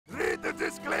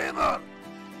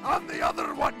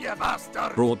another one, you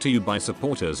bastard! Brought to you by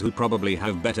supporters who probably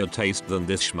have better taste than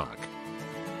this schmuck.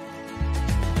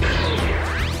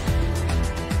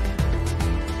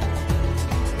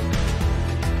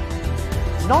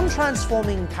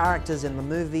 Non-transforming characters in the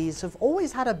movies have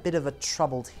always had a bit of a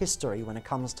troubled history when it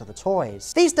comes to the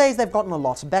toys. These days they've gotten a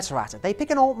lot better at it. They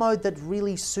pick an alt mode that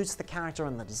really suits the character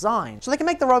and the design, so they can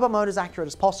make the robot mode as accurate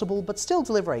as possible but still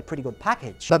deliver a pretty good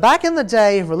package. But back in the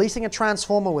day, releasing a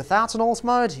Transformer without an alt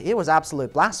mode, it was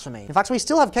absolute blasphemy. In fact, we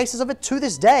still have cases of it to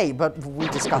this day, but we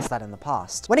discussed that in the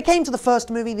past. When it came to the first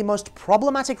movie, the most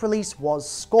problematic release was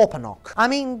Scorponok. I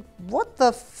mean, what the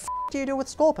f do you do with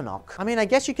Scorponok? I mean, I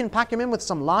guess you can pack him in with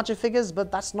some larger figures, but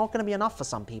that's not going to be enough for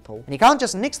some people. And you can't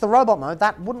just nix the robot mode,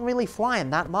 that wouldn't really fly in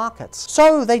that market.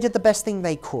 So they did the best thing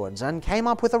they could and came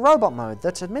up with a robot mode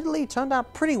that admittedly turned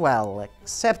out pretty well,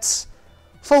 except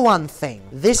for one thing.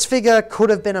 This figure could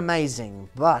have been amazing,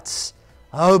 but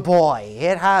oh boy,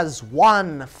 it has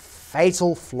one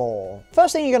fatal flaw.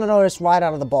 First thing you're going to notice right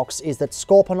out of the box is that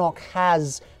Scorponok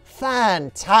has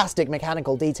fantastic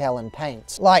mechanical detail and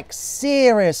paint. Like,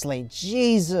 seriously,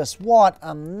 Jesus, what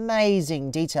amazing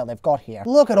detail they've got here.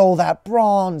 Look at all that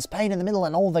bronze paint in the middle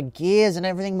and all the gears and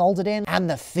everything molded in. And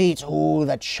the feet, ooh,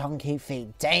 the chunky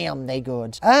feet, damn, they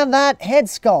good. And that head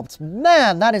sculpt,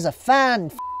 man, that is a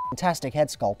fantastic head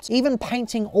sculpt. Even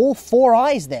painting all 4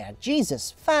 eyes there.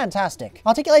 Jesus, fantastic.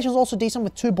 Articulation is also decent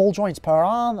with 2 ball joints per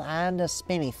arm and a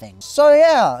spinny thing. So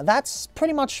yeah, that's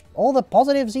pretty much all the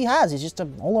positives he has. He's just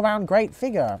an all-around great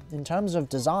figure in terms of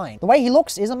design. The way he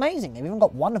looks is amazing. They've even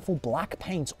got wonderful black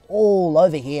paint all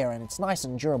over here and it's nice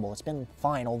and durable. It's been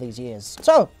fine all these years.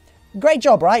 So, great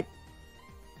job, right?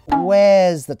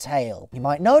 Where's the tail? You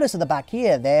might notice at the back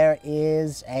here, there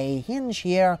is a hinge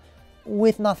here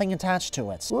with nothing attached to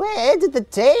it. Where did the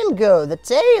tail go? The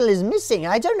tail is missing.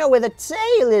 I don't know where the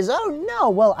tail is. Oh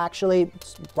no. Well, actually,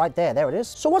 it's right there. There it is.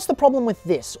 So what's the problem with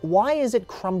this? Why is it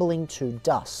crumbling to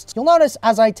dust? You'll notice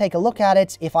as I take a look at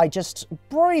it, if I just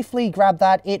briefly grab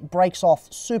that, it breaks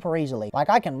off super easily. Like,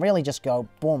 I can really just go,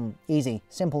 boom, easy.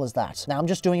 Simple as that. Now, I'm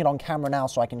just doing it on camera now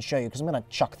so I can show you, because I'm going to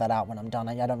chuck that out when I'm done.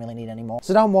 I don't really need any more.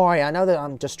 So don't worry. I know that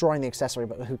I'm destroying the accessory,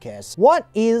 but who cares? What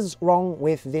is wrong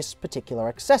with this particular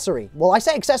accessory? Well, I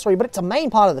say accessory, but it's a main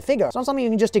part of the figure. It's not something you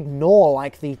can just ignore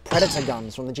like the Predator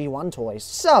guns from the G1 toys.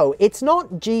 So, it's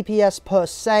not GPS per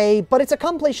se, but it's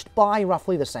accomplished by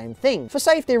roughly the same thing. For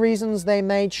safety reasons, they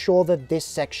made sure that this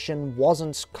section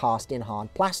wasn't cast in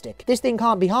hard plastic. This thing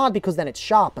can't be hard because then it's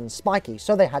sharp and spiky,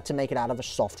 so they had to make it out of a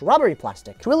soft rubbery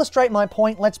plastic. To illustrate my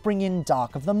point, let's bring in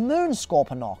Dark of the Moon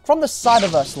Scorponok from the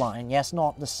Cyberverse line. Yes,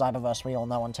 not the Cyberverse we all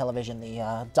know on television,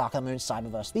 the Dark of the Moon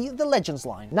Cyberverse, the Legends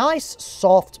line. Nice,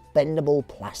 soft, bendable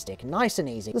plastic, nice and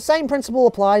easy. The same principle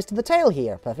applies to the tail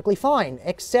here, perfectly fine,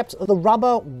 except the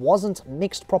rubber wasn't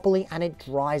mixed properly and it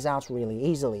dries out really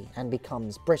easily and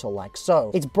becomes brittle like so.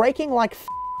 It's breaking like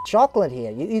chocolate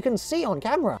here, you can see on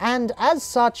camera, and as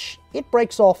such, it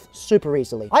breaks off super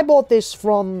easily. I bought this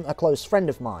from a close friend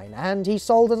of mine, and he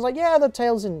sold it and was like, yeah, the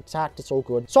tail's intact, it's all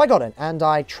good. So I got it, and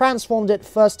I transformed it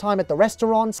first time at the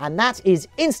restaurant, and that is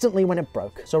instantly when it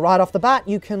broke. So right off the bat,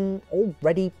 you can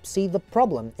already see the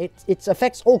problem. It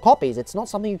affects all copies, it's not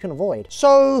something you can avoid.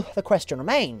 So the question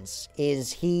remains,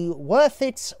 is he worth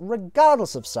it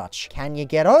regardless of such? Can you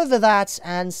get over that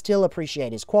and still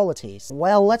appreciate his qualities?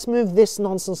 Well, let's move this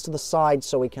nonsense to the side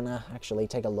so we can actually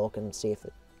take a look and see if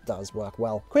it does work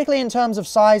well. Quickly, in terms of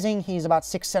sizing, he's about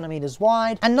 6 centimeters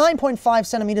wide and 9.5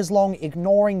 centimeters long,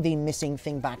 ignoring the missing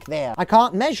thing back there. I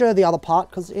can't measure the other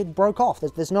part because it broke off.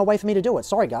 There's no way for me to do it.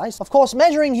 Sorry, guys. Of course,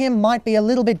 measuring him might be a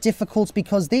little bit difficult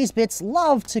because these bits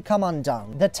love to come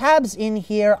undone. The tabs in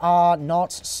here are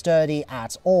not sturdy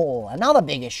at all. Another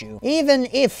big issue. Even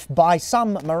if, by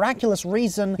some miraculous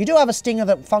reason, you do have a stinger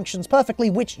that functions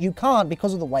perfectly, which you can't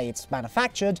because of the way it's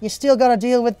manufactured, you still gotta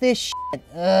deal with this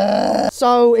shit.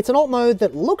 So it's an alt mode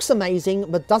that looks amazing,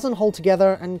 but doesn't hold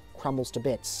together and crumbles to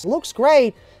bits. Looks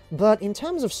great, but in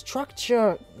terms of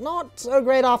structure, not so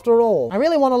great after all. I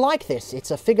really want to like this.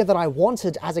 It's a figure that I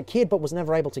wanted as a kid but was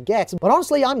never able to get. But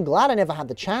honestly, I'm glad I never had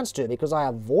the chance to because I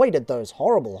avoided those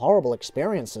horrible, horrible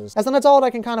experiences. As an adult, I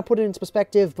can kind of put it into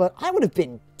perspective, but I would have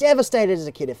been devastated as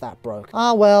a kid if that broke.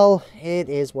 Ah well, it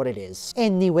is what it is.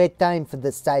 Anyway, time for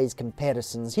the size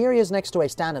comparisons. Here he is next to a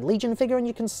standard Legion figure, and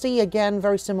you can see again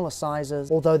very similar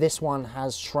sizes, although this one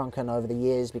has shrunken over the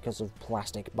years because of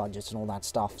plastic budgets and all that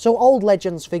stuff. So old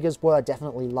Legends figures figures were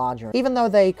definitely larger, even though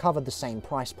they covered the same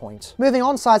price point. Moving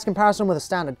on, size comparison with a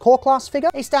standard core class figure,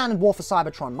 a standard War for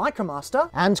Cybertron Micromaster,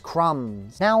 and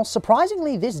Crumbs. Now,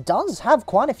 surprisingly, this does have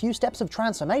quite a few steps of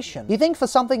transformation. You think for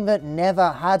something that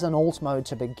never had an alt mode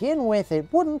to begin with, it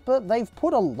wouldn't, but they've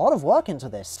put a lot of work into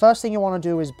this. First thing you want to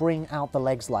do is bring out the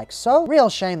legs like so.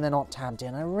 Real shame they're not tabbed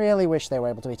in. I really wish they were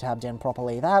able to be tabbed in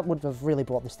properly. That would have really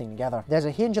brought this thing together. There's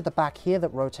a hinge at the back here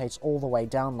that rotates all the way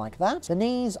down like that. The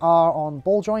knees are on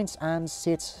ball joints and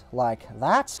sit like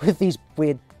that, with these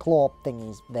weird claw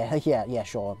thingies there. Yeah,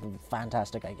 sure.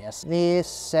 Fantastic, I guess. This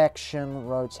section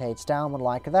rotates downward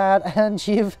like that, and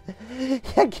you've...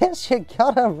 I guess you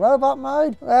got a robot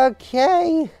mode?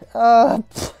 Okay.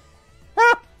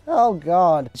 Oh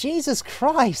god. Jesus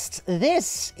Christ,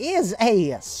 this is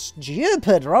a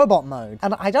stupid robot mode.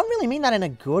 And I don't really mean that in a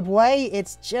good way,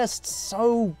 it's just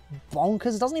so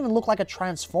bonkers. It doesn't even look like a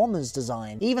Transformers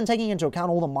design. Even taking into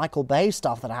account all the Michael Bay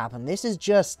stuff that happened, this is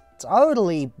just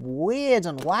totally weird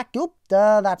and whack. Oop,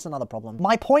 that's another problem.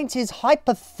 My point is,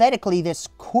 hypothetically, this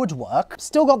could work.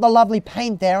 Still got the lovely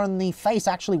paint there, and the face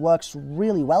actually works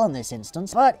really well in this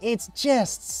instance, but it's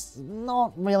just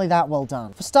not really that well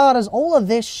done. For starters, all of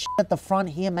this shit at the front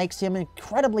here makes him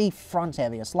incredibly front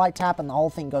heavy. A slight tap and the whole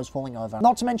thing goes falling over.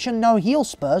 Not to mention no heel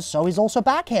spurs, so he's also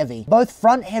back heavy. Both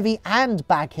front heavy and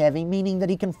back heavy, meaning that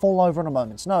he can fall over in a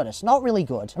moment's notice. Not really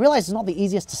good. I realize it's not the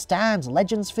easiest to stand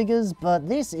Legends figures, but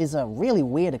this is a really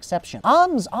weird exception.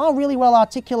 Arms are really well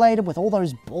articulated with all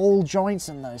those ball joints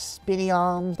and those spinny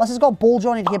arms. Plus, it's got ball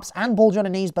jointed hips and ball jointed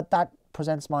knees, but that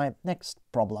presents my next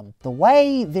problem. The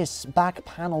way this back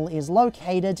panel is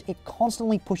located, it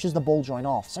constantly pushes the ball joint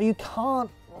off, so you can't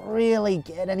really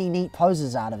get any neat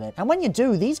poses out of it. And when you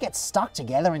do, these get stuck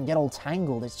together and get all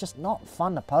tangled. It's just not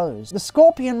fun to pose. The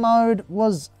Scorpion mode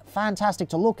was fantastic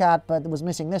to look at, but it was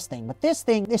missing this thing. But this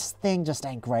thing just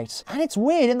ain't great. And it's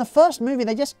weird, in the first movie,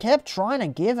 they just kept trying to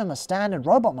give him a standard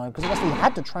robot mode, because I guess we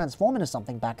had to transform into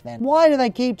something back then. Why do they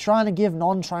keep trying to give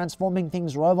non-transforming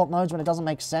things robot modes when it doesn't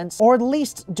make sense? Or at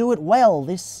least do it well.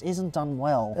 This isn't done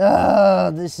well.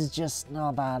 This is just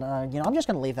not bad. You know, I'm just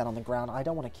gonna leave that on the ground. I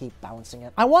don't want to keep balancing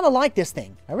it. I want to like this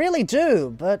thing. I really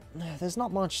do, but there's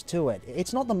not much to it.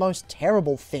 It's not the most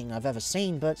terrible thing I've ever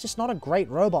seen, but it's just not a great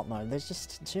robot mode. There's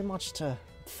just too much to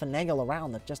finagle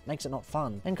around that just makes it not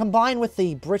fun. And combined with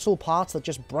the brittle parts that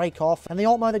just break off and the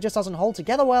alt mode that just doesn't hold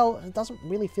together well, it doesn't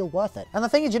really feel worth it. And the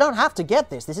thing is, you don't have to get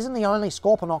this. This isn't the only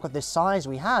Scorponok of this size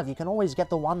we have. You can always get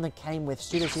the one that came with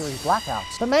Studio Series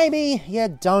Blackouts. But maybe you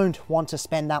don't want to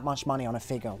spend that much money on a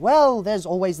figure. Well, there's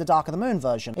always the Dark of the Moon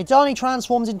version. It only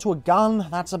transforms into a gun,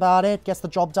 that's about it. Gets the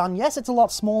job done. Yes, it's a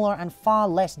lot smaller and far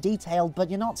less detailed, but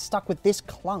you're not stuck with this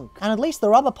clunk. And at least the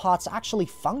rubber parts actually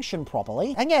function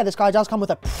properly. And yeah, this guy does come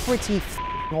with a pretty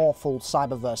awful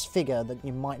Cyberverse figure that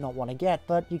you might not want to get,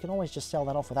 but you can always just sell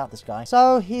that off without this guy.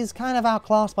 So he's kind of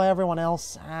outclassed by everyone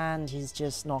else, and he's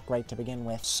just not great to begin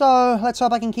with. So let's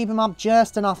hope I can keep him up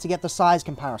just enough to get the size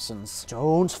comparisons.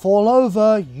 Don't fall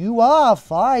over. You are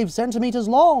 5 centimeters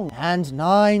long and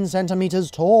 9 centimeters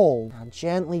tall. Now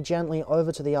gently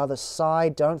over to the other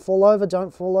side. Don't fall over.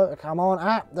 Don't fall over. Come on.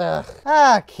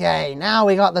 Okay, now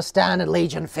we got the standard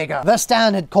Legion figure, the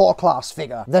standard core class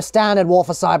figure, the standard War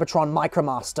for Cybertron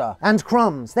Micromaster, and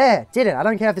Crumbs. There, did it. I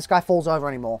don't care if this guy falls over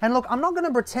anymore. And look, I'm not going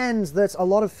to pretend that a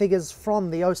lot of figures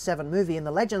from the 07 movie in the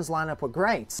Legends lineup were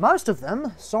great. Most of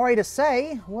them, sorry to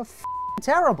say, were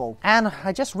terrible. And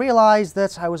I just realized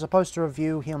that I was supposed to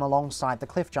review him alongside the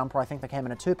Cliff Jumper. I think they came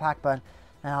in a 2-pack, but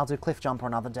I'll do Cliff Jumper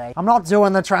another day. I'm not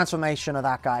doing the transformation of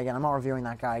that guy again. I'm not reviewing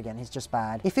that guy again. He's just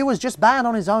bad. If he was just bad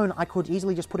on his own, I could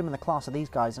easily just put him in the class of these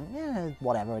guys and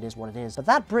whatever, it is what it is. But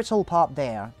that brittle part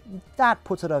there, that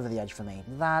puts it over the edge for me.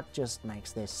 That just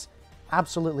makes this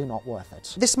absolutely not worth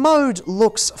it. This mode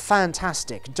looks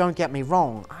fantastic, don't get me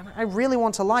wrong. I really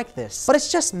want to like this, but it's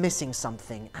just missing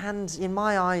something, and in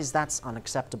my eyes, that's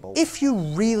unacceptable. If you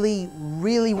really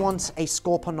want a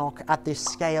Scorponok at this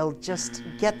scale, just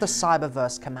get the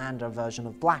Cyberverse Commander version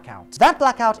of Blackout. That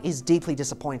Blackout is deeply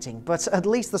disappointing, but at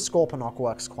least the Scorponok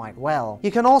works quite well.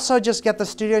 You can also just get the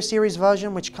Studio Series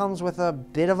version, which comes with a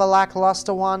bit of a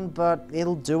lackluster one, but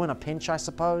it'll do in a pinch, I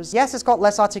suppose. Yes, it's got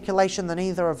less articulation than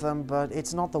either of them, but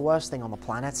it's not the worst thing on the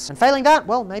planet. And failing that,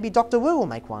 well, maybe Dr. Wu will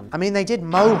make one. I mean, they did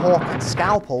Mohawk and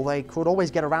Scalpel. They could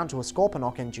always get around to a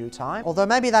Scorponok in due time. Although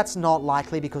maybe that's not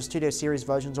likely because Studio Series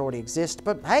versions already exist,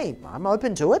 but hey, I'm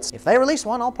open to it. If they release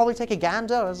one, I'll probably take a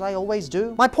gander, as I always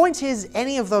do. My point is,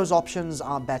 any of those options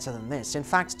are better than this. In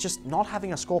fact, just not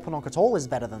having a Scorponok at all is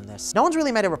better than this. No one's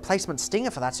really made a replacement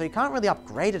Stinger for that, so you can't really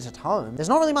upgrade it at home. There's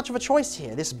not really much of a choice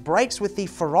here. This breaks with the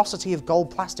ferocity of gold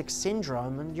plastic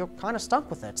syndrome, and you're kind of stuck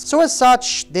with it. So as as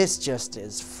such, this just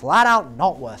is flat out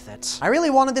not worth it. I really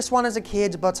wanted this one as a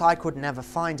kid, but I could never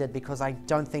find it because I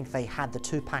don't think they had the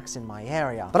 2-packs in my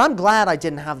area. But I'm glad I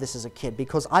didn't have this as a kid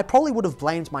because I probably would have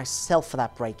blamed myself for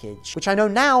that breakage, which I know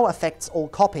now affects all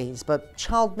copies, but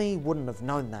child me wouldn't have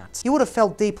known that. He would have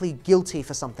felt deeply guilty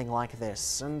for something like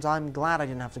this, and I'm glad I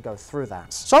didn't have to go through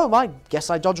that. So I guess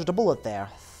I dodged a bullet there.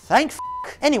 Thank f***.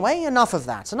 Anyway, enough of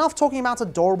that. Enough talking about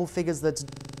adorable figures that...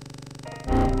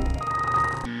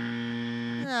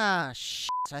 Ah, shit.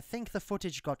 I think the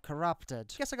footage got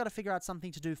corrupted. Guess I gotta figure out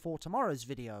something to do for tomorrow's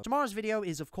video. Tomorrow's video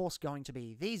is, of course, going to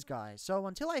be these guys. So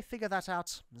until I figure that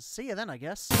out, see you then, I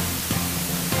guess.